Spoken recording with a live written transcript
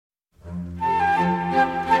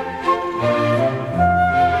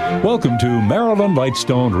Welcome to Marilyn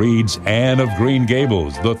Lightstone Reads Anne of Green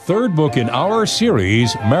Gables, the third book in our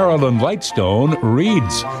series, Marilyn Lightstone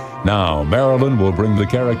Reads. Now, Marilyn will bring the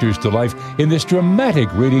characters to life in this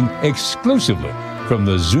dramatic reading exclusively from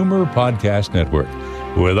the Zoomer Podcast Network.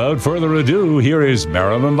 Without further ado, here is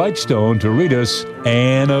Marilyn Lightstone to read us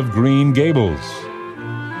Anne of Green Gables.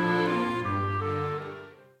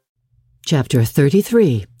 Chapter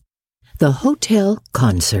 33. The Hotel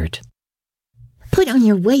Concert. "Put on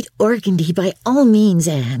your white organdy by all means,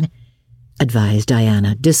 Anne," advised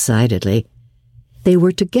Diana decidedly. They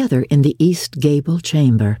were together in the east gable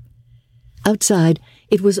chamber. Outside,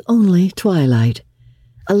 it was only twilight,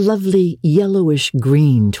 a lovely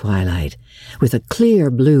yellowish-green twilight, with a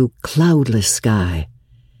clear blue, cloudless sky.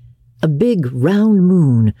 A big, round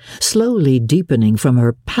moon, slowly deepening from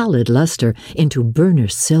her pallid luster into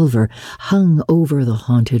burnished silver, hung over the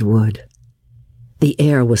haunted wood. The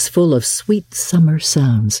air was full of sweet summer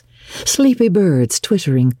sounds, sleepy birds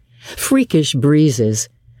twittering, freakish breezes,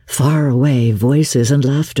 far-away voices and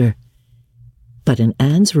laughter. But in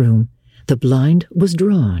Anne's room, the blind was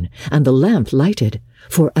drawn and the lamp lighted,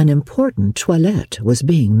 for an important toilette was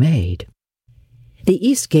being made. The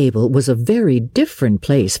east gable was a very different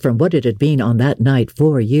place from what it had been on that night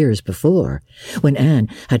 4 years before, when Anne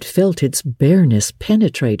had felt its bareness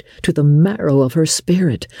penetrate to the marrow of her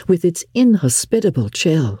spirit with its inhospitable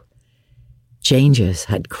chill. Changes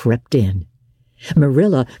had crept in,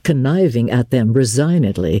 Marilla conniving at them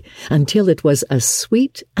resignedly until it was as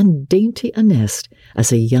sweet and dainty a nest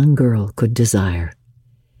as a young girl could desire.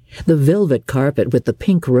 The velvet carpet with the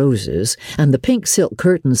pink roses and the pink silk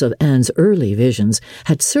curtains of Anne's early visions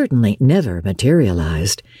had certainly never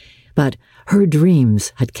materialized, but her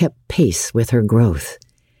dreams had kept pace with her growth,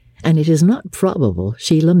 and it is not probable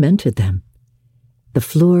she lamented them. The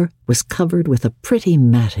floor was covered with a pretty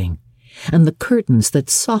matting, and the curtains that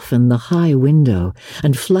softened the high window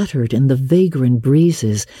and fluttered in the vagrant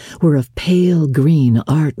breezes were of pale green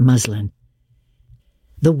art muslin.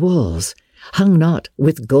 The walls, hung not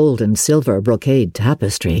with gold and silver brocade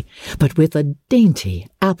tapestry, but with a dainty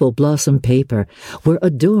apple-blossom paper, were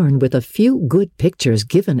adorned with a few good pictures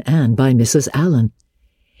given Anne by Mrs. Allen.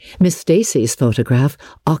 Miss Stacy's photograph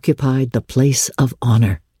occupied the place of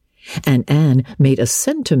honor, and Anne made a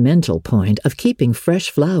sentimental point of keeping fresh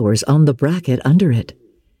flowers on the bracket under it.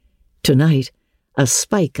 Tonight, a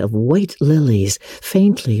spike of white lilies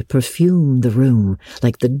faintly perfumed the room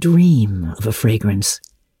like the dream of a fragrance.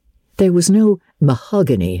 There was no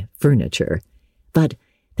mahogany furniture, but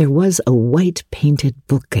there was a white-painted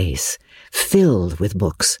bookcase filled with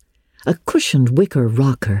books, a cushioned wicker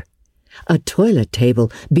rocker, a toilet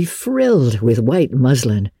table befrilled with white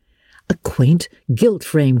muslin, a quaint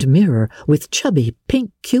gilt-framed mirror with chubby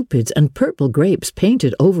pink cupids and purple grapes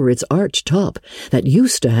painted over its arched top that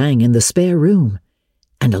used to hang in the spare room,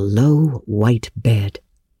 and a low white bed.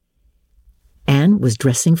 Anne was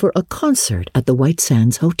dressing for a concert at the White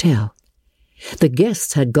Sands Hotel. The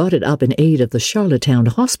guests had got it up in aid of the Charlottetown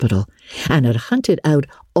Hospital and had hunted out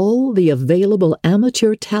all the available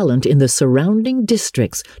amateur talent in the surrounding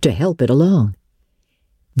districts to help it along.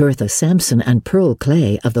 Bertha Sampson and Pearl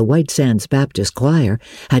Clay of the White Sands Baptist Choir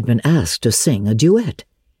had been asked to sing a duet.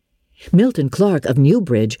 Milton Clark of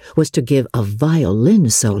Newbridge was to give a violin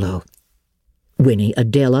solo. Winnie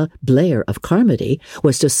Adela Blair of Carmody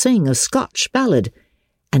was to sing a Scotch ballad,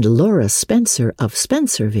 and Laura Spencer of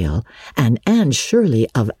Spencerville and Anne Shirley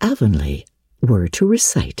of Avonlea were to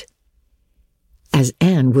recite. As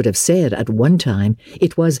Anne would have said at one time,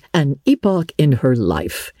 it was an epoch in her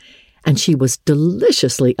life, and she was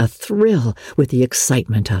deliciously athrill with the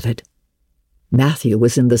excitement of it. Matthew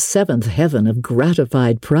was in the seventh heaven of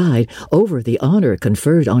gratified pride over the honor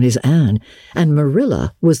conferred on his Anne, and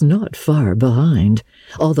Marilla was not far behind,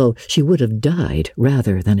 although she would have died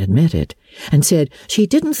rather than admit it, and said she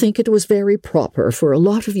didn't think it was very proper for a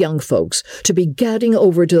lot of young folks to be gadding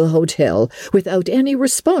over to the hotel without any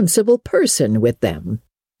responsible person with them.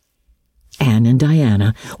 Anne and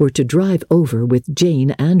Diana were to drive over with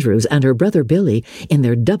Jane Andrews and her brother Billy in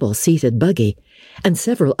their double-seated buggy, and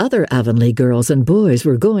several other Avonlea girls and boys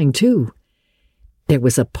were going too. There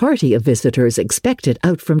was a party of visitors expected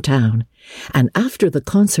out from town, and after the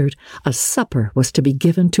concert a supper was to be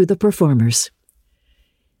given to the performers.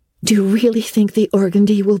 "Do you really think the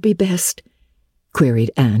organdy will be best?"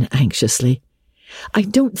 queried Anne anxiously. "I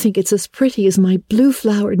don't think it's as pretty as my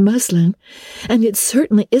blue-flowered muslin, and it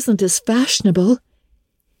certainly isn't as fashionable."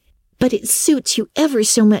 "But it suits you ever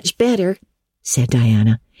so much better," said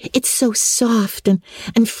Diana. "It's so soft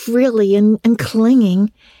and frilly and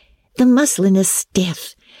clinging. The muslin is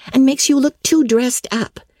stiff and makes you look too dressed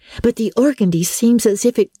up, but the organdy seems as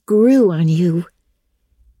if it grew on you."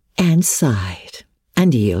 Anne sighed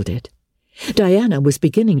and yielded. Diana was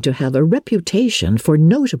beginning to have a reputation for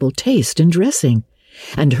notable taste in dressing,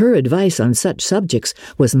 and her advice on such subjects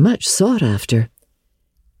was much sought after.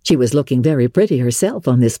 She was looking very pretty herself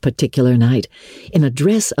on this particular night, in a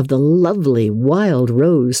dress of the lovely wild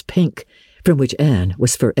rose pink, from which Anne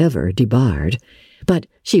was forever debarred, but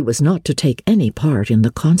she was not to take any part in the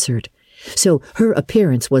concert, so her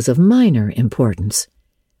appearance was of minor importance.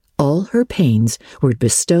 All her pains were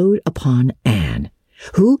bestowed upon Anne,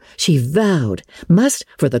 who, she vowed, must,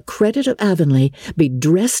 for the credit of Avonlea, be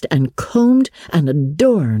dressed and combed and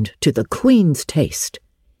adorned to the Queen's taste.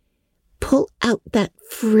 "Pull out that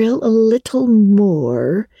frill a little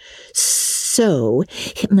more. So.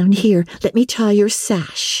 And here, let me tie your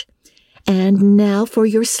sash. And now for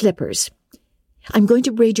your slippers. I'm going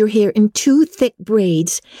to braid your hair in 2 thick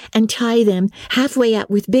braids and tie them halfway up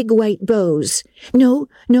with big white bows. No,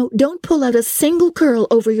 don't pull out a single curl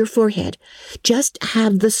over your forehead. Just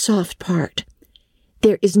have the soft part.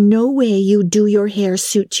 There is no way you do your hair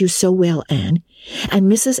suits you so well, Anne,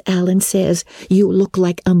 and Mrs. Allen says you look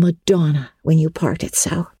like a Madonna when you part it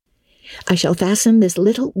so. I shall fasten this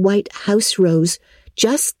little white house rose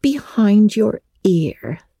just behind your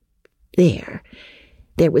ear. There.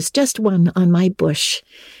 There was just one on my bush,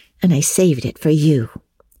 and I saved it for you."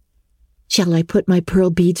 "Shall I put my pearl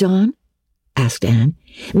beads on?" asked Anne.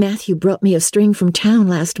 "Matthew brought me a string from town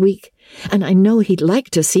last week, and I know he'd like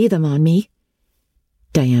to see them on me."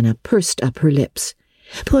 Diana pursed up her lips,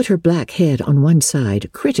 put her black head on one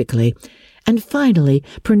side critically, and finally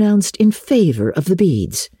pronounced in favor of the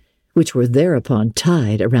beads, which were thereupon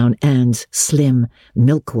tied around Anne's slim,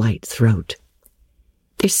 milk-white throat.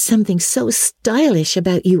 "There's something so stylish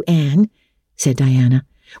about you, Anne," said Diana,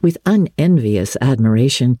 with unenvious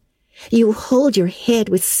admiration. "You hold your head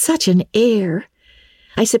with such an air.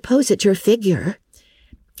 I suppose it's your figure.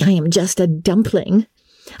 I am just a dumpling.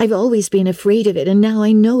 I've always been afraid of it, and now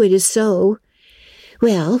I know it is so.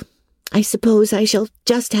 Well, I suppose I shall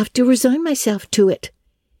just have to resign myself to it."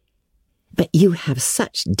 "But you have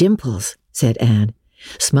such dimples," said Anne,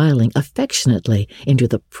 smiling affectionately into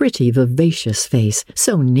the pretty, vivacious face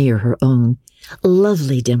so near her own.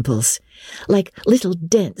 "Lovely dimples, like little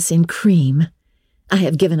dents in cream. I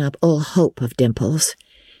have given up all hope of dimples.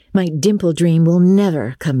 My dimple dream will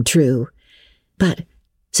never come true. But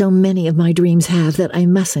so many of my dreams have that I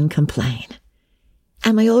mustn't complain.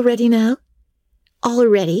 Am I all ready now?" "All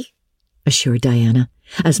ready," assured Diana,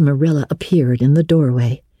 as Marilla appeared in the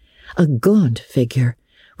doorway, a gaunt figure,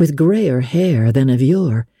 with grayer hair than of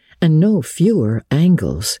yore, and no fewer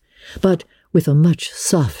angles, but with a much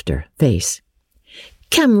softer face.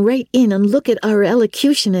 "Come right in and look at our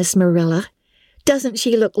elocutionist, Marilla. Doesn't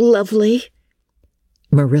she look lovely?"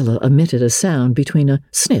 Marilla emitted a sound between a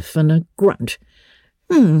sniff and a grunt.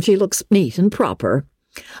 She looks neat and proper.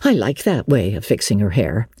 I like that way of fixing her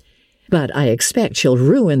hair. But I expect she'll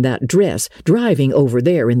ruin that dress driving over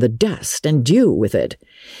there in the dust and dew with it.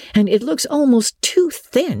 And it looks almost too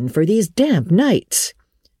thin for these damp nights.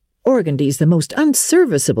 Organdy's the most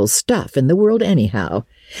unserviceable stuff in the world anyhow,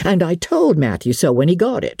 and I told Matthew so when he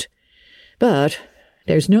got it. But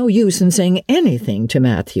there's no use in saying anything to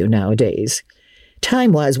Matthew nowadays.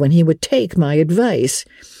 Time was when he would take my advice,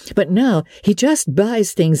 but now he just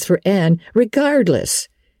buys things for Anne regardless,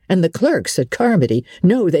 and the clerks at Carmody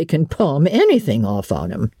know they can palm anything off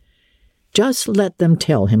on him. Just let them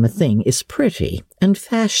tell him a thing is pretty and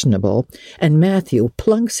fashionable, and Matthew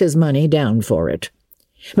plunks his money down for it.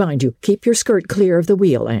 Mind you, keep your skirt clear of the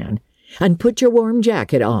wheel, Anne, and put your warm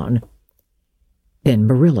jacket on." Then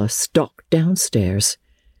Marilla stalked downstairs,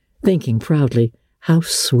 thinking proudly how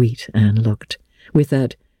sweet Anne looked, with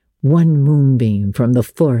that one moonbeam from the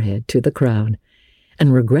forehead to the crown,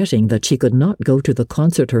 and regretting that she could not go to the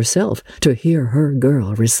concert herself to hear her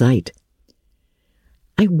girl recite.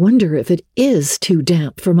 "I wonder if it is too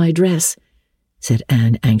damp for my dress," said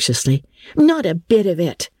Anne anxiously. "Not a bit of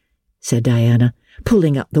it," said Diana,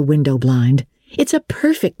 pulling up the window blind. "It's a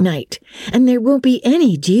perfect night, and there won't be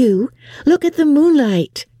any dew. Look at the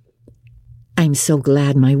moonlight." "I'm so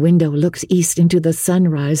glad my window looks east into the sun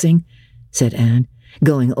rising," said Anne,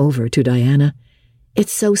 going over to Diana.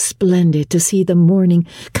 "It's so splendid to see the morning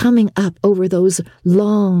coming up over those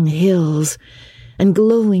long hills and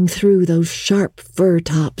glowing through those sharp fir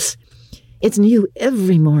tops. It's new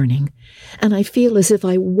every morning, and I feel as if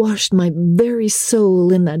I washed my very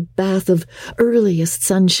soul in that bath of earliest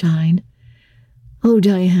sunshine. Oh,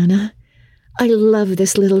 Diana, I love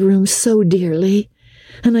this little room so dearly,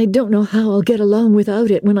 and I don't know how I'll get along without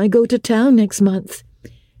it when I go to town next month.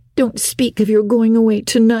 Don't speak of your going away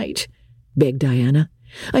tonight," begged Diana.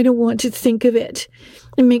 "I don't want to think of it.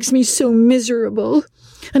 It makes me so miserable.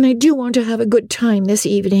 And I do want to have a good time this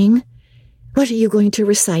evening. What are you going to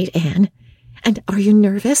recite, Anne? And are you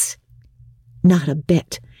nervous?" "Not a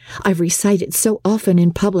bit. I've recited so often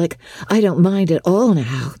in public, I don't mind at all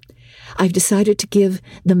now. I've decided to give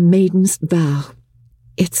the Maiden's Vow.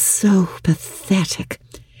 It's so pathetic.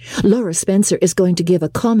 Laura Spencer is going to give a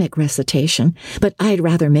comic recitation, but I'd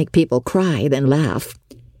rather make people cry than laugh."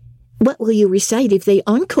 "What will you recite if they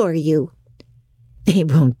encore you?" "They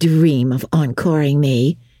won't dream of encoring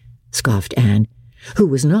me," scoffed Anne, who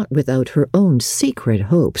was not without her own secret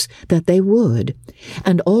hopes that they would,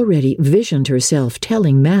 and already visioned herself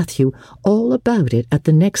telling Matthew all about it at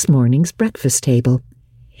the next morning's breakfast table.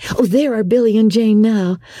 "Oh, there are Billy and Jane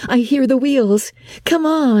now. I hear the wheels. Come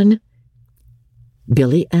on."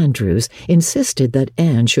 Billy Andrews insisted that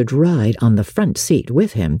Anne should ride on the front seat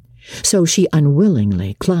with him, so she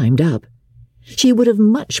unwillingly climbed up. She would have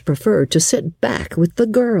much preferred to sit back with the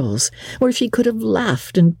girls, where she could have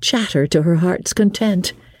laughed and chattered to her heart's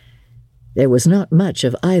content. There was not much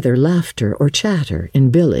of either laughter or chatter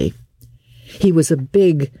in Billy. He was a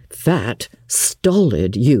big, fat,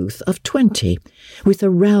 stolid youth of 20, with a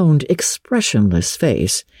round, expressionless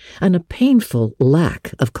face and a painful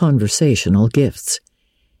lack of conversational gifts.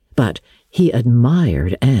 But he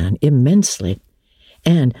admired Anne immensely,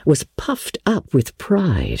 and was puffed up with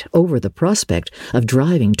pride over the prospect of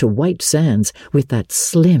driving to White Sands with that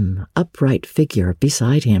slim, upright figure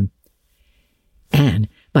beside him. Anne,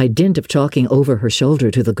 by dint of talking over her shoulder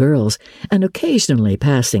to the girls, and occasionally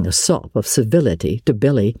passing a sop of civility to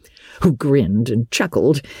Billy, who grinned and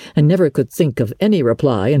chuckled and never could think of any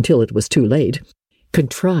reply until it was too late,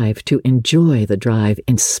 contrived to enjoy the drive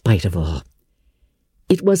in spite of all.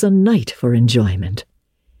 It was a night for enjoyment.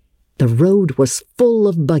 The road was full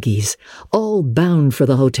of buggies, all bound for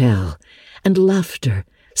the hotel, and laughter,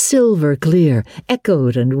 silver clear,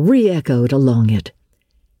 echoed and re-echoed along it.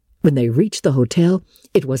 When they reached the hotel,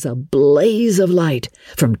 it was a blaze of light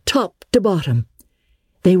from top to bottom.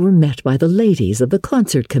 They were met by the ladies of the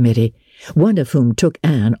concert committee, one of whom took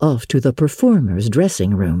Anne off to the performers'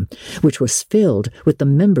 dressing room, which was filled with the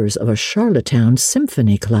members of a Charlottetown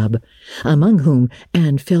symphony club, among whom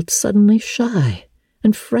Anne felt suddenly shy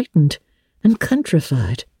and frightened and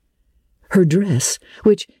countrified. Her dress,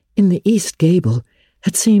 which in the East Gable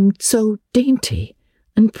had seemed so dainty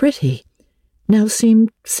and pretty, now seemed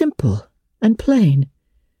simple and plain.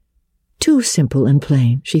 Too simple and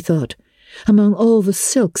plain, she thought, among all the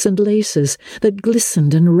silks and laces that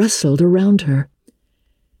glistened and rustled around her.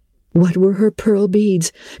 What were her pearl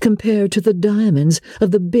beads compared to the diamonds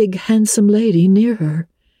of the big, handsome lady near her?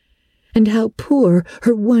 And how poor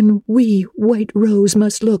her one wee white rose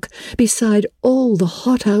must look beside all the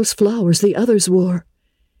hothouse flowers the others wore.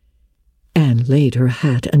 Anne laid her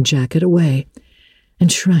hat and jacket away,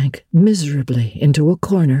 and shrank miserably into a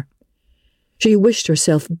corner. She wished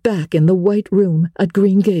herself back in the white room at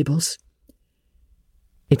Green Gables.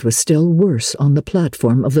 It was still worse on the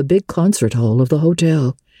platform of the big concert hall of the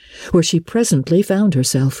hotel, where she presently found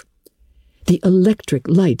herself. The electric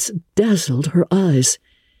lights dazzled her eyes.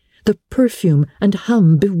 The perfume and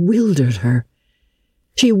hum bewildered her.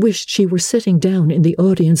 She wished she were sitting down in the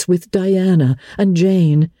audience with Diana and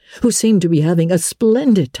Jane, who seemed to be having a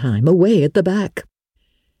splendid time away at the back.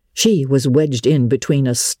 She was wedged in between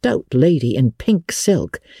a stout lady in pink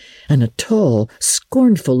silk and a tall,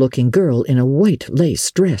 scornful-looking girl in a white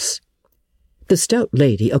lace dress. The stout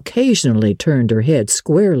lady occasionally turned her head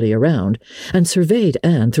squarely around and surveyed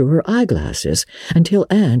Anne through her eyeglasses until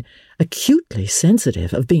Anne, acutely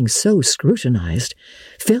sensitive of being so scrutinized,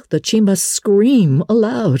 felt that she must scream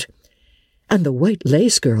aloud. And the white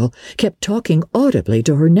lace girl kept talking audibly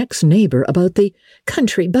to her next neighbor about the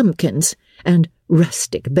country bumpkins and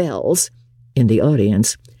rustic bells in the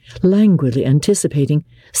audience, languidly anticipating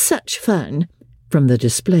such fun from the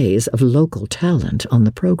displays of local talent on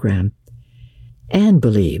the program. Anne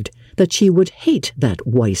believed that she would hate that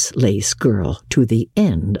Weiss lace girl to the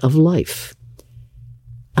end of life.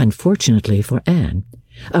 Unfortunately for Anne,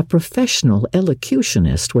 a professional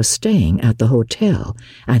elocutionist was staying at the hotel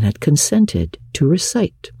and had consented to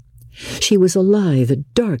recite. She was a lithe,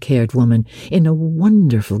 dark-haired woman in a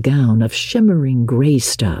wonderful gown of shimmering gray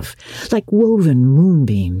stuff, like woven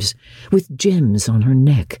moonbeams, with gems on her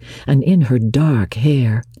neck and in her dark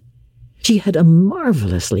hair. She had a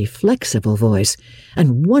marvelously flexible voice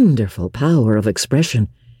and wonderful power of expression.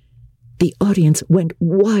 The audience went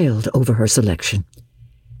wild over her selection.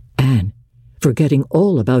 Anne, forgetting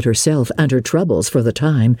all about herself and her troubles for the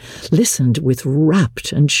time, listened with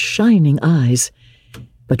rapt and shining eyes.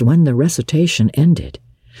 But when the recitation ended,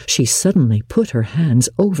 she suddenly put her hands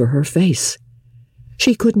over her face.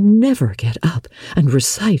 She could never get up and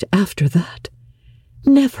recite after that.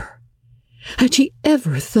 Never. Had she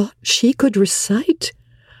ever thought she could recite?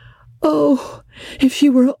 Oh, if she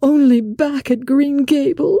were only back at Green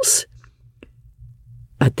Gables!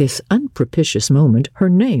 At this unpropitious moment her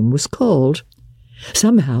name was called.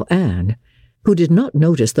 Somehow Anne, who did not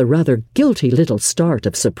notice the rather guilty little start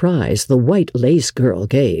of surprise the white lace girl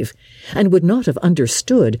gave, and would not have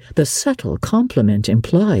understood the subtle compliment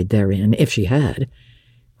implied therein if she had,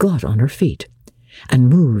 got on her feet and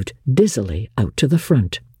moved dizzily out to the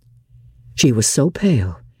front. She was so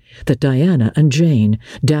pale that Diana and Jane,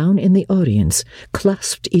 down in the audience,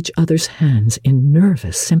 clasped each other's hands in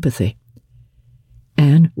nervous sympathy.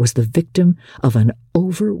 Anne was the victim of an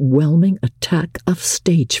overwhelming attack of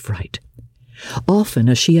stage fright. Often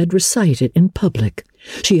as she had recited in public,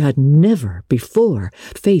 she had never before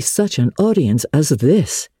faced such an audience as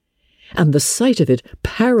this, and the sight of it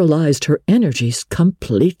paralyzed her energies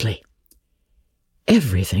completely.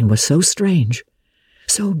 Everything was so strange,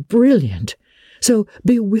 so brilliant, so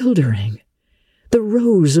bewildering. The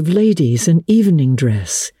rows of ladies in evening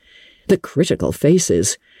dress, the critical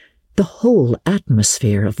faces, the whole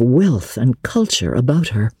atmosphere of wealth and culture about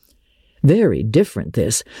her. Very different,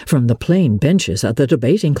 this, from the plain benches at the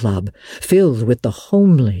debating club, filled with the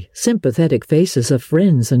homely, sympathetic faces of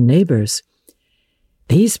friends and neighbors.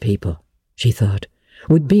 These people, she thought,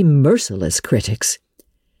 would be merciless critics.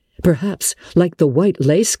 Perhaps, like the white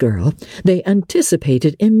lace girl, they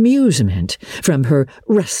anticipated amusement from her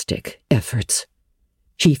rustic efforts.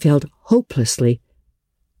 She felt hopelessly,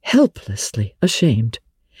 helplessly ashamed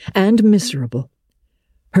and miserable.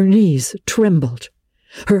 Her knees trembled.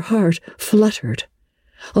 Her heart fluttered.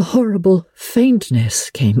 A horrible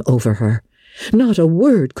faintness came over her. Not a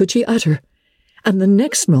word could she utter, and the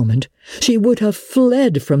next moment she would have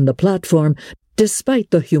fled from the platform,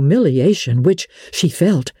 despite the humiliation which, she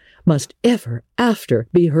felt, must ever after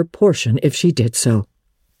be her portion if she did so.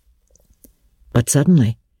 But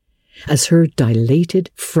suddenly, as her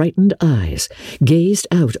dilated, frightened eyes gazed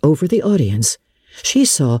out over the audience, she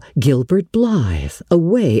saw Gilbert Blythe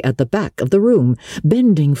away at the back of the room,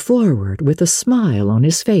 bending forward with a smile on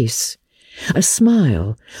his face, a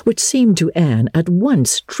smile which seemed to Anne at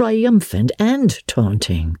once triumphant and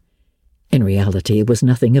taunting. In reality, it was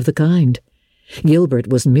nothing of the kind. Gilbert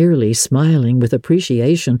was merely smiling with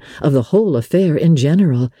appreciation of the whole affair in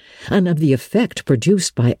general, and of the effect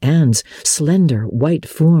produced by Anne's slender white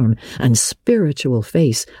form and spiritual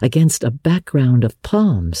face against a background of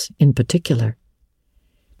palms in particular.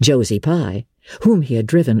 Josie Pye, whom he had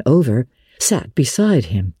driven over, sat beside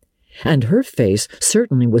him, and her face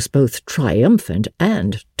certainly was both triumphant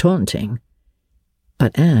and taunting.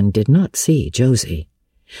 But Anne did not see Josie,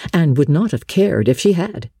 and would not have cared if she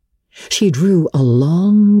had. She drew a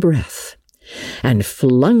long breath, and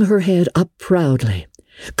flung her head up proudly,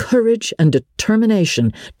 courage and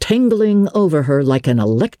determination tingling over her like an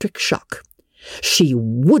electric shock. She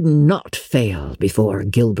would not fail before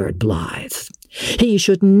Gilbert Blythe. He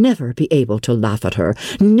should never be able to laugh at her.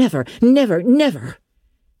 Never, never, never.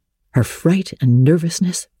 Her fright and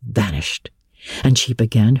nervousness vanished, and she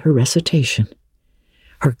began her recitation.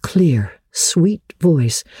 Her clear, sweet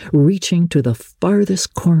voice reaching to the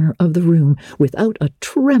farthest corner of the room without a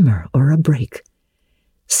tremor or a break.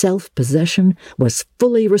 Self-possession was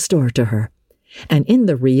fully restored to her, and in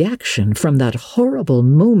the reaction from that horrible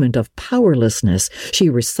moment of powerlessness she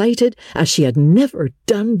recited as she had never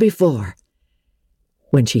done before.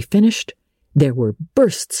 When she finished, there were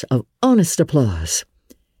bursts of honest applause.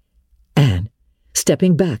 Anne,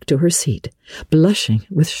 stepping back to her seat, blushing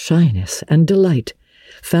with shyness and delight,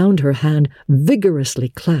 found her hand vigorously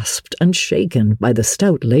clasped and shaken by the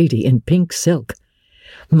stout lady in pink silk.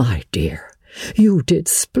 "My dear, you did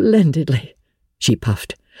splendidly," she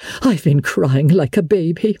puffed. "I've been crying like a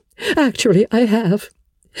baby. Actually, I have.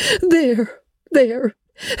 They're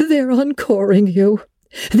encoring you.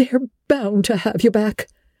 They're bound to have you back."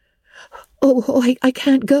 Oh, I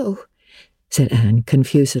can't go," said Anne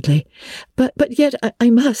confusedly. But yet I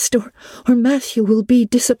must, or Matthew will be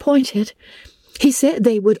disappointed. He said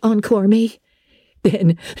they would encore me."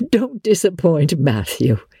 "Then don't disappoint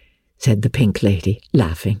Matthew," said the pink lady,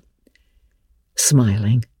 laughing.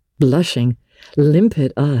 Smiling, blushing,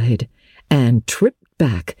 limpid-eyed, Anne tripped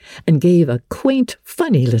back and gave a quaint,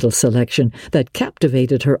 funny little selection that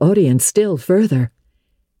captivated her audience still further.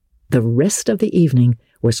 The rest of the evening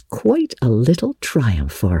was quite a little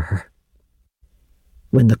triumph for her.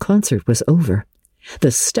 When the concert was over,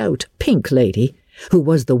 the stout pink lady, who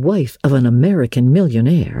was the wife of an American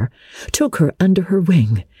millionaire, took her under her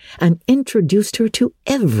wing and introduced her to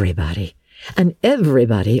everybody, and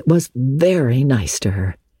everybody was very nice to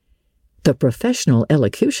her. The professional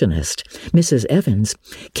elocutionist, Mrs. Evans,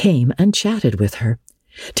 came and chatted with her,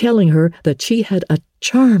 telling her that she had a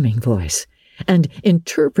charming voice and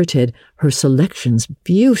interpreted her selections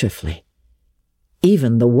beautifully.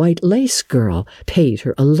 Even the white lace girl paid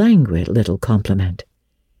her a languid little compliment.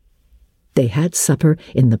 They had supper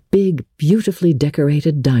in the big, beautifully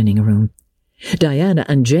decorated dining room. Diana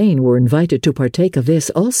and Jane were invited to partake of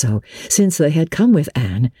this also, since they had come with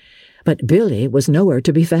Anne, but Billy was nowhere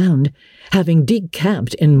to be found, having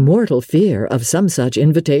decamped in mortal fear of some such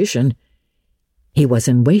invitation. He was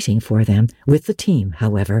in waiting for them with the team,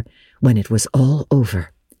 however, when it was all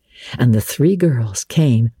over, and the three girls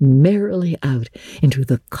came merrily out into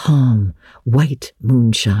the calm, white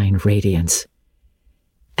moonshine radiance.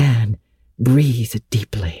 Anne breathed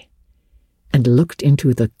deeply and looked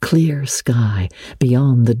into the clear sky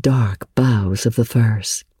beyond the dark boughs of the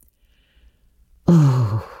firs.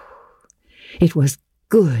 Oh, it was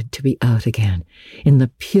good to be out again in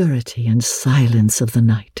the purity and silence of the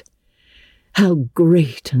night. How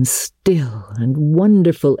great and still and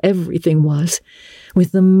wonderful everything was,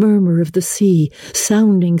 with the murmur of the sea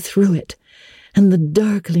sounding through it, and the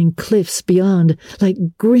darkling cliffs beyond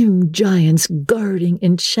like grim giants guarding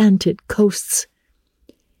enchanted coasts.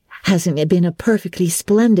 "Hasn't it been a perfectly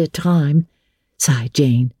splendid time?" sighed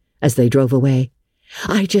Jane as they drove away.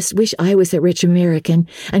 "I just wish I was a rich American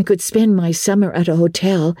and could spend my summer at a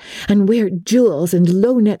hotel and wear jewels and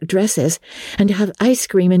low-neck dresses and have ice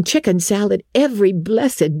cream and chicken salad every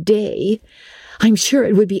blessed day. I'm sure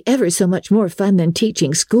it would be ever so much more fun than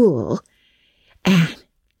teaching school. Anne,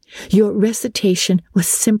 your recitation was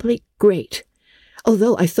simply great,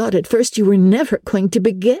 although I thought at first you were never going to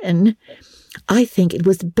begin. I think it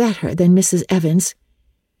was better than Mrs. Evans."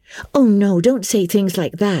 "Oh, no, don't say things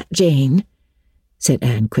like that, Jane," said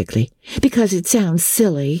Anne quickly, "because it sounds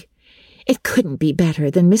silly. It couldn't be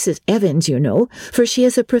better than Mrs. Evans, you know, for she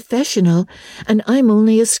is a professional, and I'm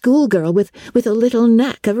only a schoolgirl with a little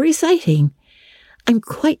knack of reciting. I'm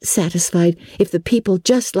quite satisfied if the people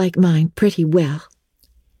just like mine pretty well."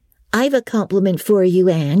 "I've a compliment for you,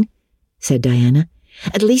 Anne," said Diana.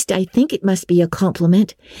 "At least I think it must be a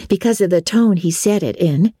compliment, because of the tone he said it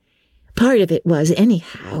in. Part of it was,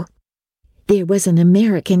 anyhow. There was an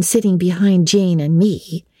American sitting behind Jane and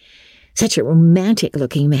me. Such a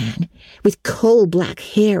romantic-looking man, with coal-black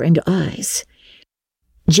hair and eyes.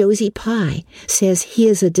 Josie Pye says he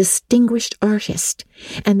is a distinguished artist,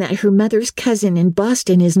 and that her mother's cousin in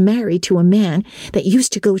Boston is married to a man that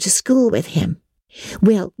used to go to school with him.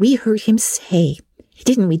 Well, we heard him say,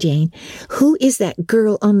 didn't we, Jane, who is that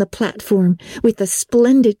girl on the platform with the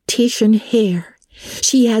splendid Titian hair?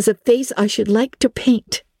 She has a face I should like to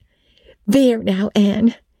paint. There now,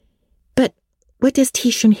 Anne. But what does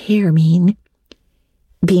Titian hair mean?"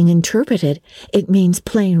 "Being interpreted, it means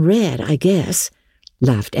plain red, I guess,"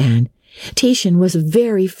 laughed Anne. "Titian was a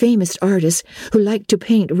very famous artist who liked to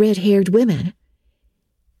paint red-haired women."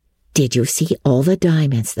 "Did you see all the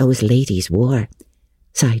diamonds those ladies wore?"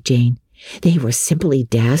 sighed Jane. "They were simply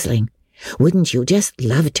dazzling. Wouldn't you just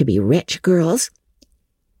love to be rich, girls?"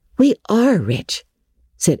 "We are rich,"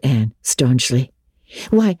 said Anne staunchly.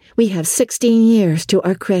 "Why, we have 16 years to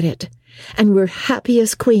our credit, and we're happy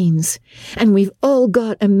as queens, and we've all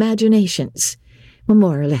got imaginations,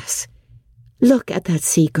 more or less. Look at that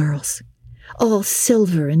sea, girls, all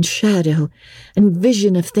silver and shadow and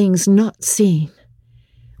vision of things not seen.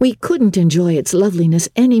 We couldn't enjoy its loveliness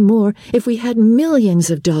any more if we had millions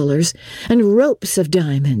of dollars and ropes of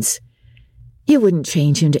diamonds. You wouldn't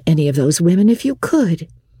change into any of those women if you could.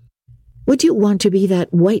 Would you want to be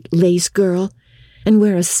that white lace girl and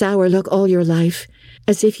wear a sour look all your life,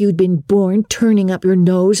 as if you'd been born turning up your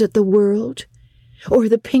nose at the world? Or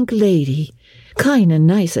the pink lady, kind and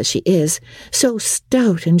nice as she is, so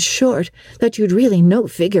stout and short that you'd really no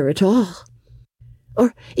figure at all?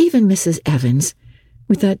 Or even Mrs. Evans,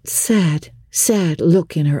 with that sad, sad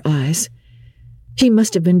look in her eyes. She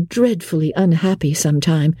must have been dreadfully unhappy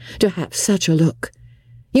sometime to have such a look.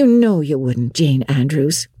 You know you wouldn't, Jane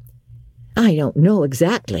Andrews." "I don't know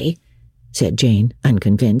exactly," said Jane,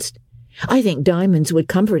 unconvinced. "I think diamonds would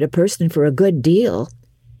comfort a person for a good deal."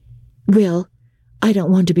 "Well, I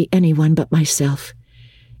don't want to be anyone but myself,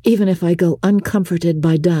 even if I go uncomforted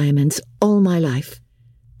by diamonds all my life,"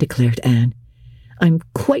 declared Anne. "I'm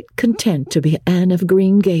quite content to be Anne of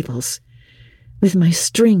Green Gables, with my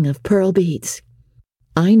string of pearl beads.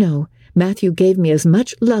 I know Matthew gave me as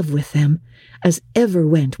much love with them as ever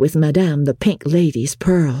went with Madame the Pink Lady's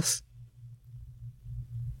pearls."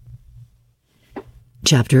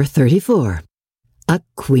 Chapter 34. A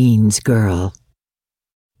Queen's Girl.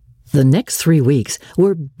 The next 3 weeks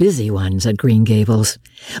were busy ones at Green Gables,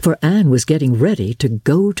 for Anne was getting ready to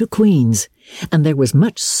go to Queen's, and there was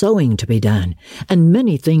much sewing to be done, and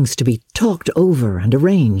many things to be talked over and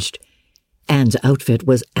arranged. Anne's outfit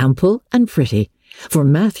was ample and pretty, for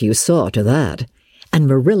Matthew saw to that, and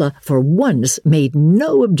Marilla for once made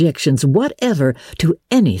no objections whatever to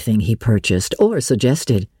anything he purchased or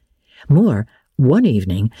suggested. More, one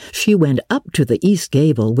evening she went up to the east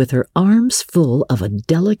gable with her arms full of a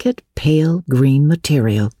delicate pale green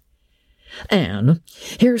material. "Anne,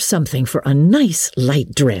 here's something for a nice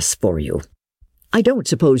light dress for you. I don't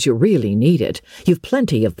suppose you really need it. You've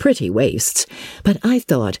plenty of pretty waists, but I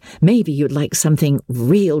thought maybe you'd like something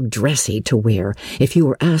real dressy to wear if you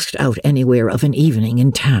were asked out anywhere of an evening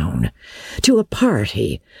in town, to a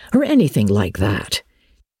party, or anything like that.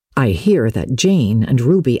 I hear that Jane and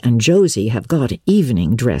Ruby and Josie have got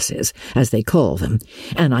evening dresses, as they call them,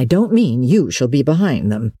 and I don't mean you shall be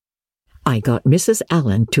behind them. I got Mrs.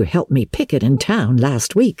 Allen to help me pick it in town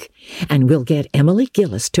last week, and we'll get Emily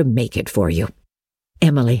Gillis to make it for you.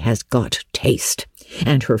 Emily has got taste,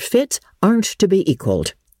 and her fits aren't to be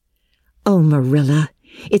equaled." "Oh, Marilla,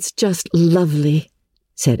 it's just lovely,"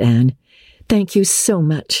 said Anne. "Thank you so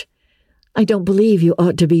much. I don't believe you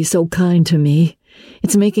ought to be so kind to me.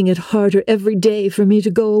 It's making it harder every day for me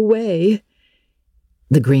to go away."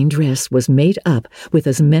 The green dress was made up with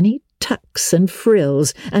as many tucks and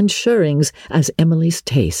frills and shirrings as Emily's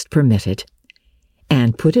taste permitted.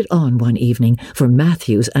 Anne put it on one evening for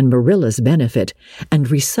Matthew's and Marilla's benefit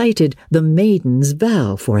and recited the Maiden's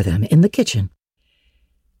Vow for them in the kitchen.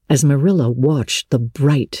 As Marilla watched the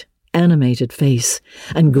bright, animated face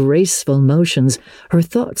and graceful motions, her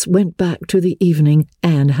thoughts went back to the evening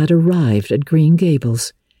Anne had arrived at Green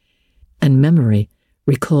Gables, and memory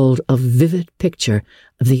recalled a vivid picture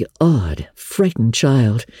of the odd, frightened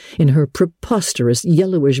child in her preposterous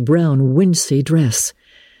yellowish-brown wincey dress,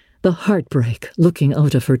 the heartbreak looking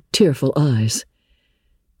out of her tearful eyes.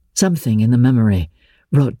 Something in the memory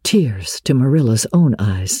brought tears to Marilla's own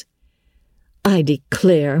eyes. "I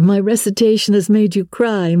declare my recitation has made you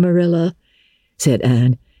cry, Marilla," said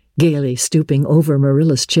Anne, gaily stooping over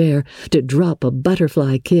Marilla's chair to drop a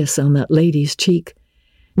butterfly kiss on that lady's cheek.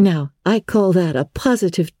 "Now, I call that a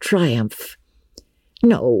positive triumph."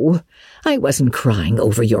 "No, I wasn't crying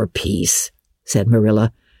over your piece," said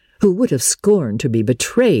Marilla, who would have scorned to be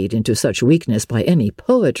betrayed into such weakness by any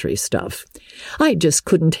poetry stuff. "I just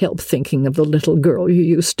couldn't help thinking of the little girl you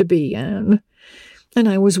used to be, Anne. And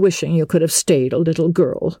I was wishing you could have stayed a little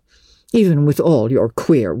girl, even with all your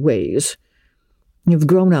queer ways. You've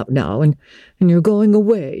grown up now, and you're going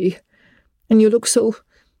away, and you look so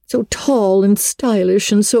tall and stylish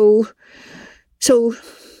and so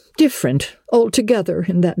different altogether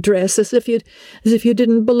in that dress, as if you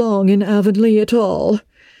didn't belong in Avonlea at all.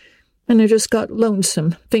 And I just got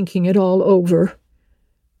lonesome thinking it all over.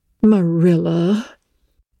 Marilla."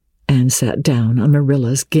 Anne sat down on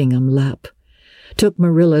Marilla's gingham lap, took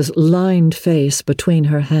Marilla's lined face between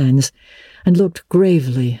her hands, and looked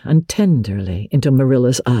gravely and tenderly into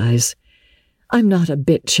Marilla's eyes. "I'm not a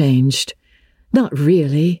bit changed. Not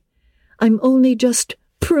really. I'm only just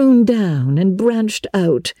pruned down and branched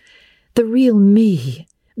out. The real me,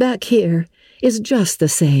 back here, is just the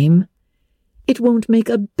same. It won't make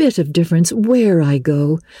a bit of difference where I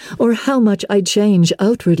go, or how much I change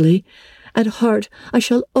outwardly. At heart, I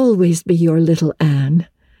shall always be your little Anne,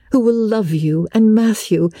 who will love you and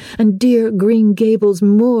Matthew and dear Green Gables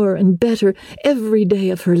more and better every day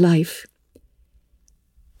of her life."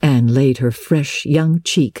 Anne laid her fresh young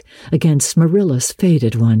cheek against Marilla's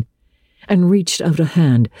faded one, and reached out a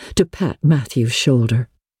hand to pat Matthew's shoulder.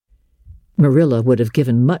 Marilla would have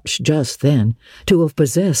given much just then to have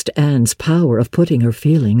possessed Anne's power of putting her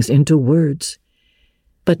feelings into words,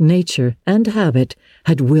 but nature and habit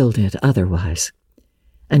had willed it otherwise,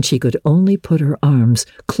 and she could only put her arms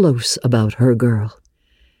close about her girl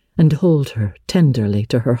and hold her tenderly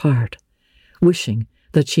to her heart, wishing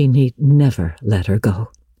that she need never let her go.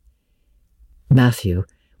 Matthew,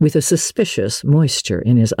 with a suspicious moisture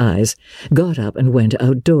in his eyes, got up and went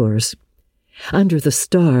outdoors. Under the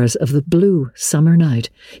stars of the blue summer night,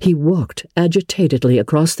 he walked agitatedly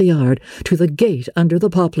across the yard to the gate under the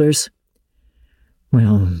poplars.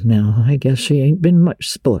 "Well, now, I guess she ain't been much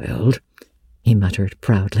spoiled," he muttered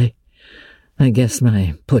proudly. "I guess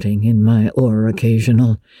my putting in my oar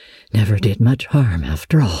occasional never did much harm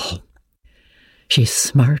after all. She's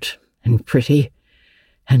smart and pretty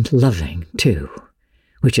and loving, too,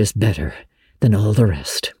 which is better than all the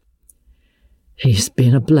rest. She's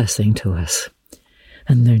been a blessing to us,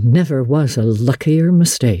 And there never was a luckier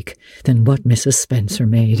mistake than what Mrs. Spencer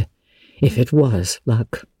made, if it was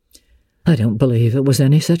luck. I don't believe it was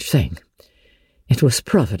any such thing. It was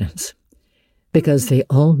Providence, because the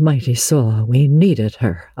Almighty saw we needed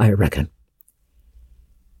her, I reckon.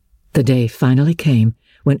 The day finally came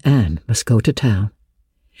when Anne must go to town.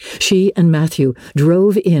 She and Matthew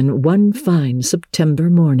drove in one fine September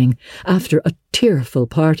morning after a tearful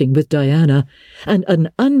parting with Diana, and an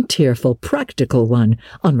untearful practical one,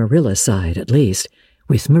 on Marilla's side at least,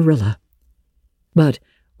 with Marilla. But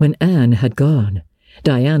when Anne had gone,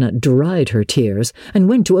 Diana dried her tears and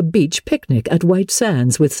went to a beach picnic at White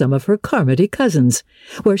Sands with some of her Carmody cousins,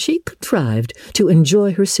 where she contrived to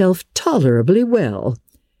enjoy herself tolerably well,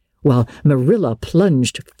 while Marilla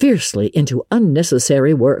plunged fiercely into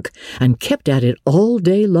unnecessary work and kept at it all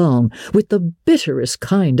day long with the bitterest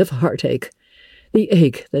kind of heartache, the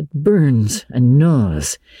ache that burns and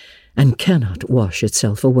gnaws and cannot wash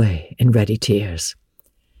itself away in ready tears.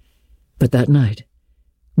 But that night,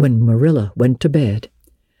 when Marilla went to bed,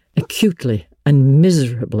 acutely and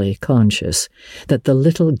miserably conscious that the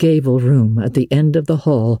little gable room at the end of the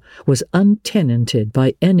hall was untenanted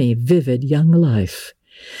by any vivid young life,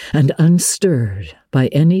 and unstirred by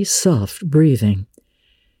any soft breathing,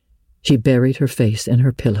 she buried her face in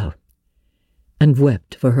her pillow and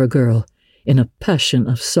wept for her girl in a passion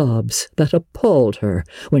of sobs that appalled her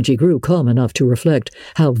when she grew calm enough to reflect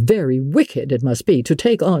how very wicked it must be to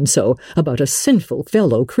take on so about a sinful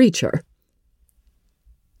fellow creature.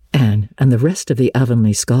 Anne and the rest of the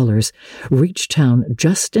Avonlea scholars reached town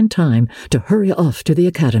just in time to hurry off to the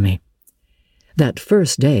academy. That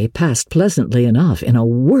first day passed pleasantly enough in a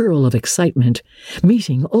whirl of excitement,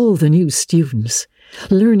 meeting all the new students,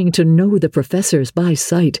 learning to know the professors by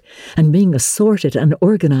sight, and being assorted and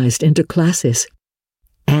organized into classes.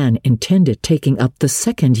 Anne intended taking up the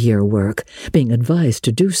second-year work, being advised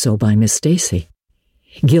to do so by Miss Stacy.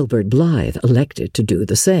 Gilbert Blythe elected to do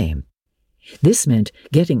the same. This meant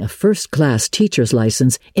getting a first-class teacher's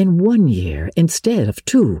license in 1 year instead of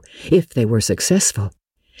 2, if they were successful.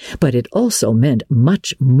 But it also meant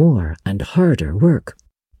much more and harder work.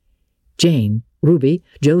 Jane, Ruby,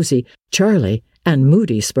 Josie, Charlie, and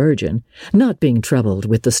Moody Spurgeon, not being troubled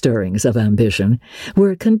with the stirrings of ambition,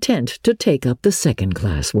 were content to take up the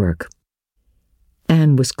second-class work.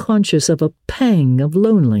 Anne was conscious of a pang of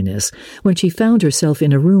loneliness when she found herself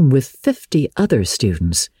in a room with 50 other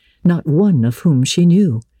students, not one of whom she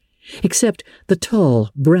knew, except the tall,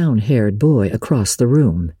 brown-haired boy across the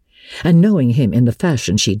room. And knowing him in the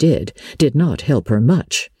fashion she did not help her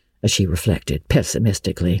much, as she reflected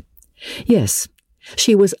pessimistically. Yes,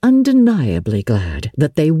 she was undeniably glad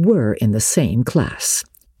that they were in the same class.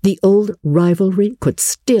 The old rivalry could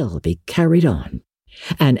still be carried on,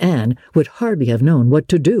 and Anne would hardly have known what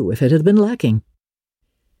to do if it had been lacking.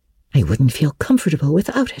 I wouldn't feel comfortable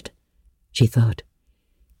without it, she thought.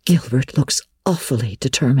 Gilbert looks awfully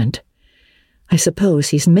determined. I suppose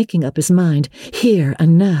he's making up his mind here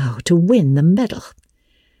and now to win the medal.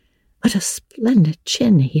 What a splendid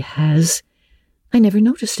chin he has. I never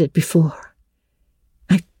noticed it before.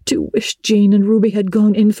 I do wish Jane and Ruby had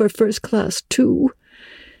gone in for first class, too.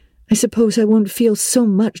 I suppose I won't feel so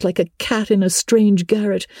much like a cat in a strange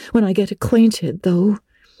garret when I get acquainted, though.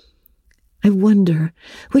 I wonder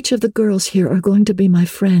which of the girls here are going to be my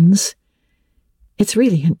friends. It's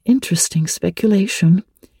really an interesting speculation.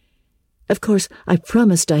 Of course, I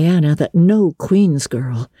promised Diana that no Queen's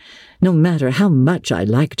girl, no matter how much I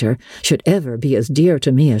liked her, should ever be as dear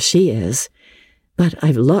to me as she is. But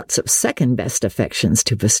I've lots of second-best affections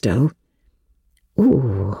to bestow.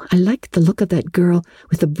 Ooh, I like the look of that girl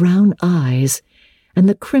with the brown eyes and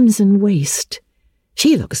the crimson waist.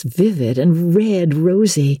 She looks vivid and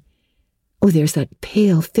red-rosy. Oh, there's that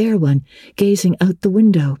pale, fair one gazing out the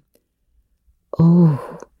window.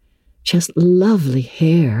 Oh, she has lovely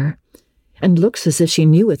hair, and looks as if she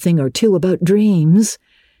knew a thing or two about dreams.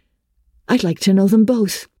 I'd like to know them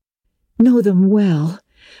both. Know them well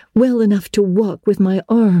enough to walk with my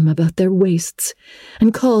arm about their waists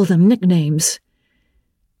and call them nicknames.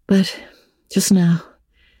 But just now,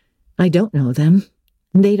 I don't know them,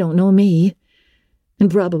 and they don't know me, and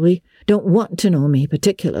probably don't want to know me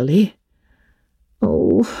particularly.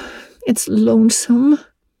 Oh, it's lonesome.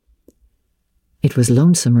 It was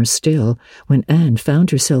lonesomer still when Anne found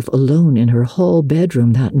herself alone in her hall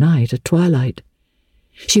bedroom that night at twilight.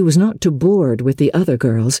 She was not too bored with the other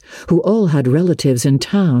girls, who all had relatives in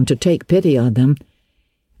town to take pity on them.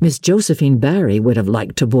 Miss Josephine Barry would have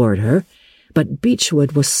liked to board her, but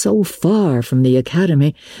Beechwood was so far from the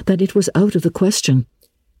academy that it was out of the question.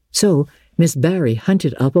 So Miss Barry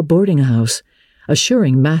hunted up a boarding-house,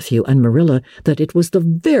 assuring Matthew and Marilla that it was the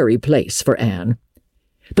very place for Anne.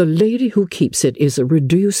 "The lady who keeps it is a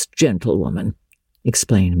reduced gentlewoman,"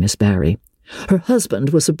 explained Miss Barry. "Her husband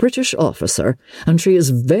was a British officer, and she is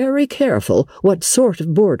very careful what sort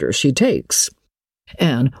of boarders she takes.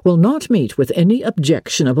 Anne will not meet with any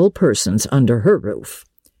objectionable persons under her roof.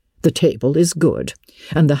 The table is good,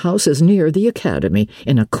 and the house is near the academy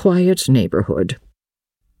in a quiet neighborhood."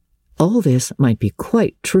 All this might be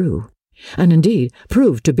quite true, and indeed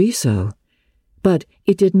proved to be so, but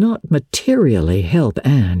it did not materially help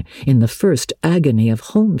Anne in the first agony of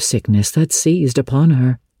homesickness that seized upon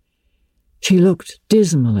her. She looked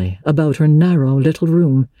dismally about her narrow little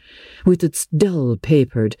room, with its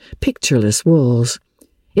dull-papered, pictureless walls,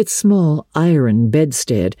 its small iron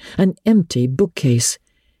bedstead, an empty bookcase,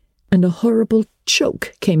 and a horrible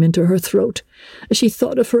choke came into her throat as she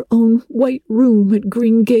thought of her own white room at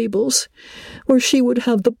Green Gables, where she would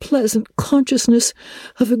have the pleasant consciousness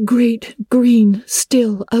of a great green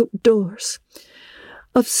still outdoors,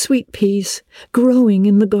 of sweet peas growing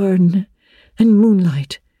in the garden, and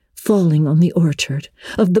moonlight falling on the orchard,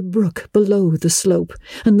 of the brook below the slope,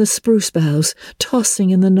 and the spruce boughs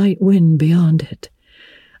tossing in the night wind beyond it,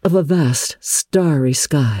 of a vast starry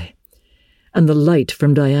sky, and the light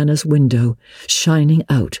from Diana's window shining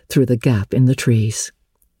out through the gap in the trees.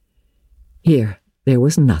 Here there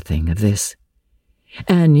was nothing of this.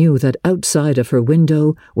 Anne knew that outside of her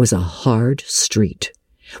window was a hard street,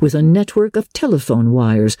 with a network of telephone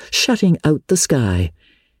wires shutting out the sky,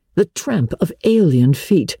 the tramp of alien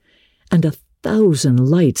feet, and 1,000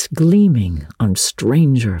 lights gleaming on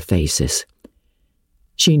stranger faces.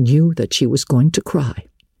 She knew that she was going to cry,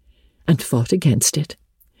 and fought against it.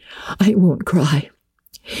 "I won't cry.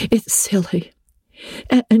 It's silly.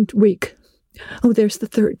 And weak. Oh, there's the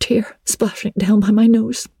third tear splashing down by my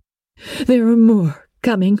nose. There are more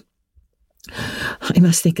coming. I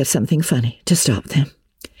must think of something funny to stop them.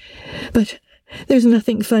 But there's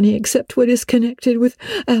nothing funny except what is connected with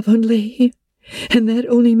Avonlea, and that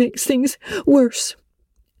only makes things worse.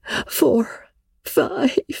 4,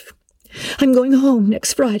 5. I'm going home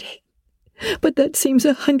next Friday, but that seems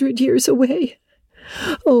 100 years away.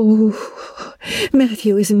 Oh,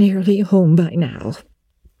 Matthew is nearly home by now,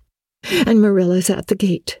 and Marilla's at the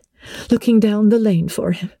gate, looking down the lane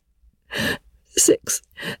for him. 6,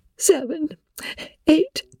 7,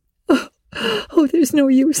 8. Oh, there's no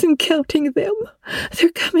use in counting them.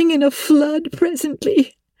 They're coming in a flood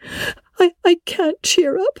presently. I can't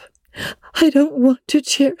cheer up. I don't want to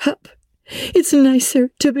cheer up. It's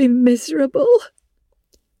nicer to be miserable."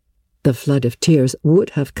 The flood of tears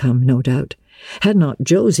would have come, no doubt, had not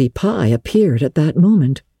Josie Pye appeared at that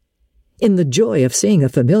moment. In the joy of seeing a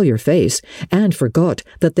familiar face, Anne forgot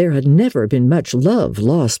that there had never been much love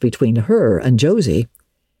lost between her and Josie.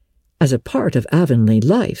 As a part of Avonlea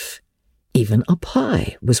life, even a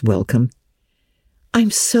Pye was welcome.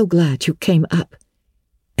 "I'm so glad you came up,"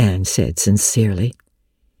 Anne said sincerely.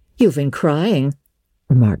 "You've been crying,"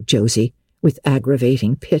 remarked Josie, with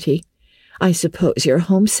aggravating pity. "I suppose you're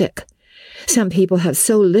homesick. Some people have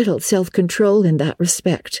so little self-control in that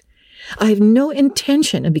respect. I've no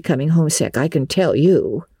intention of becoming homesick, I can tell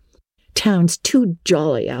you. Town's too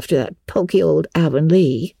jolly after that poky old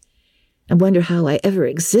Avonlea. I wonder how I ever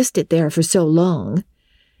existed there for so long.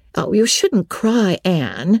 Oh, you shouldn't cry,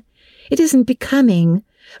 Anne. It isn't becoming,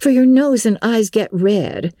 for your nose and eyes get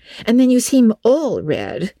red, and then you seem all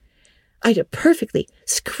red. I'd a perfectly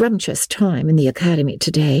scrumptious time in the academy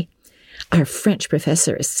today. Our French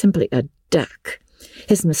professor is simply a duck.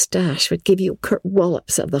 His moustache would give you curt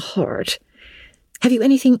wallops of the heart. Have you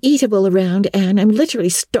anything eatable around, Anne? I'm literally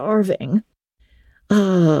starving."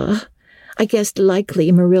 I guessed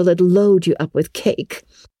likely Marilla'd load you up with cake.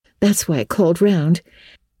 That's why I called round.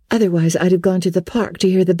 Otherwise I'd have gone to the park to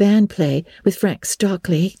hear the band play with Frank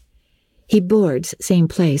Stockley. He boards same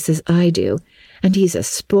place as I do, and he's a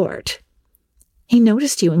sport. He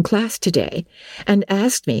noticed you in class today and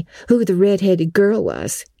asked me who the red-headed girl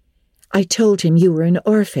was. I told him you were an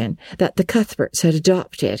orphan that the Cuthberts had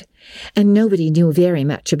adopted, and nobody knew very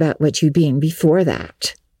much about what you'd been before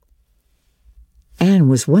that. Anne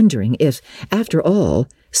was wondering if, after all,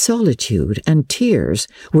 solitude and tears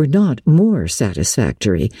were not more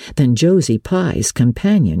satisfactory than Josie Pye's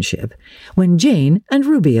companionship, when Jane and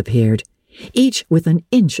Ruby appeared, each with an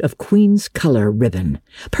inch of Queen's colour ribbon,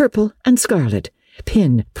 purple and scarlet,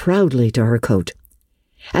 pinned proudly to her coat.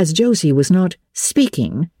 As Josie was not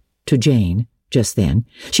speaking to Jane just then,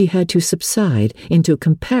 she had to subside into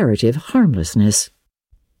comparative harmlessness.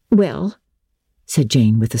 "Well," said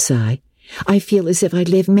Jane with a sigh, I feel as if I'd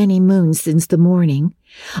lived many moons since the morning.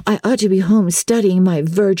 I ought to be home studying my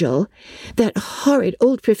Virgil. That horrid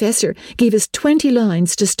old professor gave us 20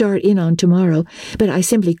 lines to start in on tomorrow, but I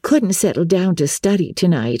simply couldn't settle down to study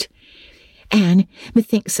tonight. Anne,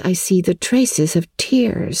 methinks I see the traces of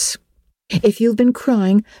tears. If you've been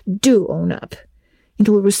crying, do own up. It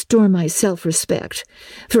will restore my self-respect,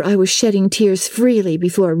 for I was shedding tears freely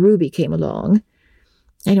before Ruby came along.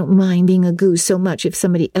 I don't mind being a goose so much if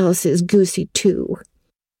somebody else is goosey too.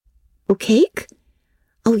 Oh, cake?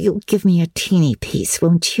 Oh, you'll give me a teeny piece,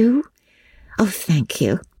 won't you? Oh, thank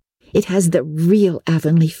you. It has the real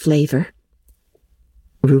Avonlea flavor.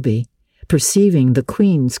 Ruby, perceiving the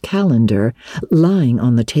Queen's calendar lying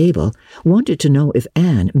on the table, wanted to know if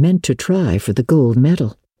Anne meant to try for the gold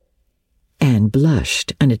medal. Anne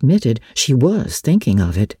blushed and admitted she was thinking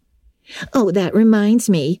of it. Oh, that reminds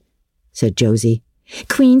me, said Josie.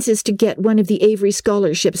 Queen's is to get one of the Avery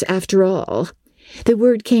scholarships after all. The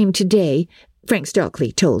word came today. Frank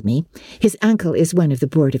Stockley told me. His uncle is one of the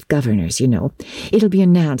Board of Governors, you know. It'll be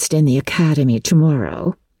announced in the Academy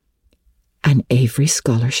tomorrow. An Avery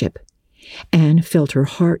scholarship. Anne felt her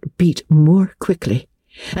heart beat more quickly,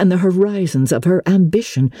 and the horizons of her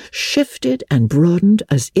ambition shifted and broadened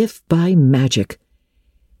as if by magic.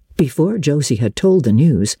 Before Josie had told the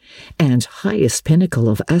news, Anne's highest pinnacle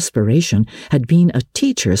of aspiration had been a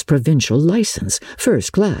teacher's provincial license,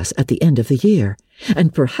 first class at the end of the year,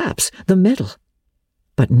 and perhaps the medal.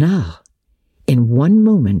 But now, in one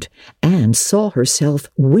moment, Anne saw herself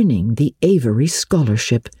winning the Avery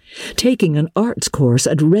scholarship, taking an arts course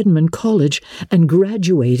at Redmond College and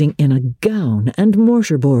graduating in a gown and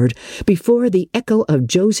mortarboard before the echo of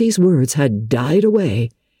Josie's words had died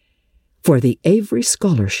away. For the Avery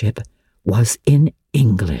scholarship was in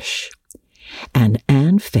English, and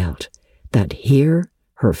Anne felt that here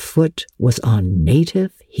her foot was on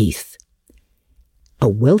native heath. A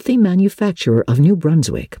wealthy manufacturer of New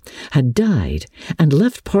Brunswick had died and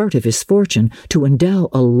left part of his fortune to endow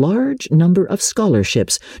a large number of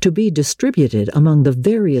scholarships to be distributed among the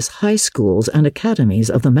various high schools and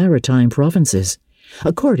academies of the maritime provinces,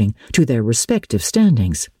 according to their respective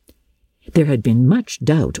standings. There had been much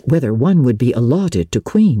doubt whether one would be allotted to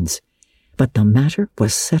Queen's, but the matter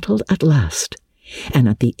was settled at last, and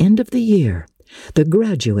at the end of the year, the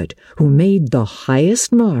graduate who made the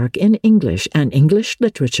highest mark in English and English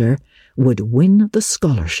literature would win the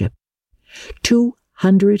scholarship.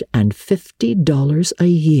 $250 a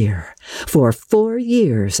year for 4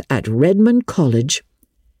 years at Redmond College.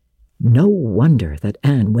 No wonder that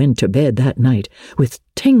Anne went to bed that night with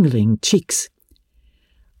tingling cheeks.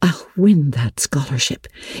 "I'll win that scholarship,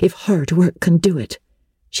 if hard work can do it,"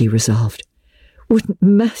 she resolved. "Wouldn't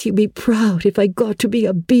Matthew be proud if I got to be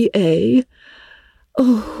a B.A.?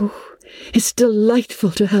 Oh, it's delightful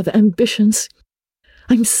to have ambitions.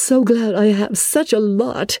 I'm so glad I have such a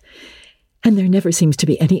lot, and there never seems to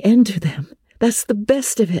be any end to them. That's the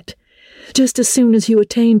best of it. Just as soon as you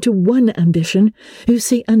attain to one ambition, you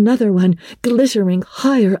see another one glittering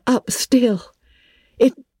higher up still.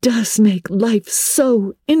 It does make life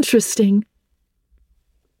so interesting."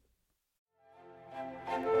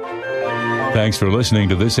 Thanks for listening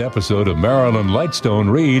to this episode of Marilyn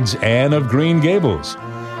Lightstone Reads Anne of Green Gables.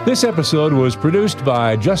 This episode was produced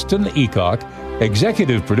by Justin Eacock,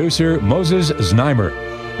 executive producer Moses Znaimer.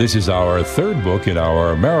 This is our third book in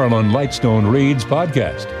our Marilyn Lightstone Reads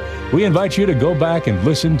podcast. We invite you to go back and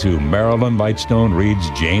listen to Marilyn Lightstone Reads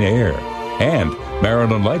Jane Eyre and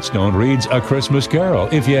Marilyn Lightstone Reads A Christmas Carol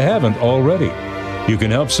if you haven't already. You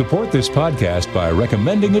can help support this podcast by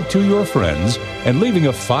recommending it to your friends and leaving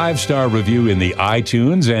a 5-star review in the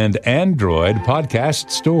iTunes and Android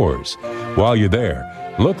podcast stores. While you're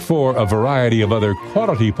there, look for a variety of other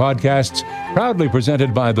quality podcasts proudly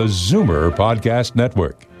presented by the Zoomer Podcast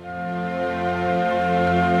Network.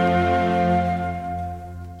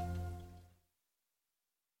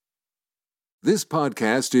 This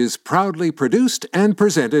podcast is proudly produced and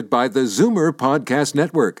presented by the Zoomer Podcast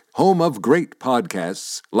Network, home of great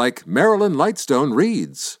podcasts like Marilyn Lightstone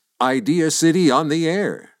Reads, Idea City on the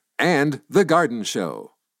Air, and The Garden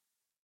Show.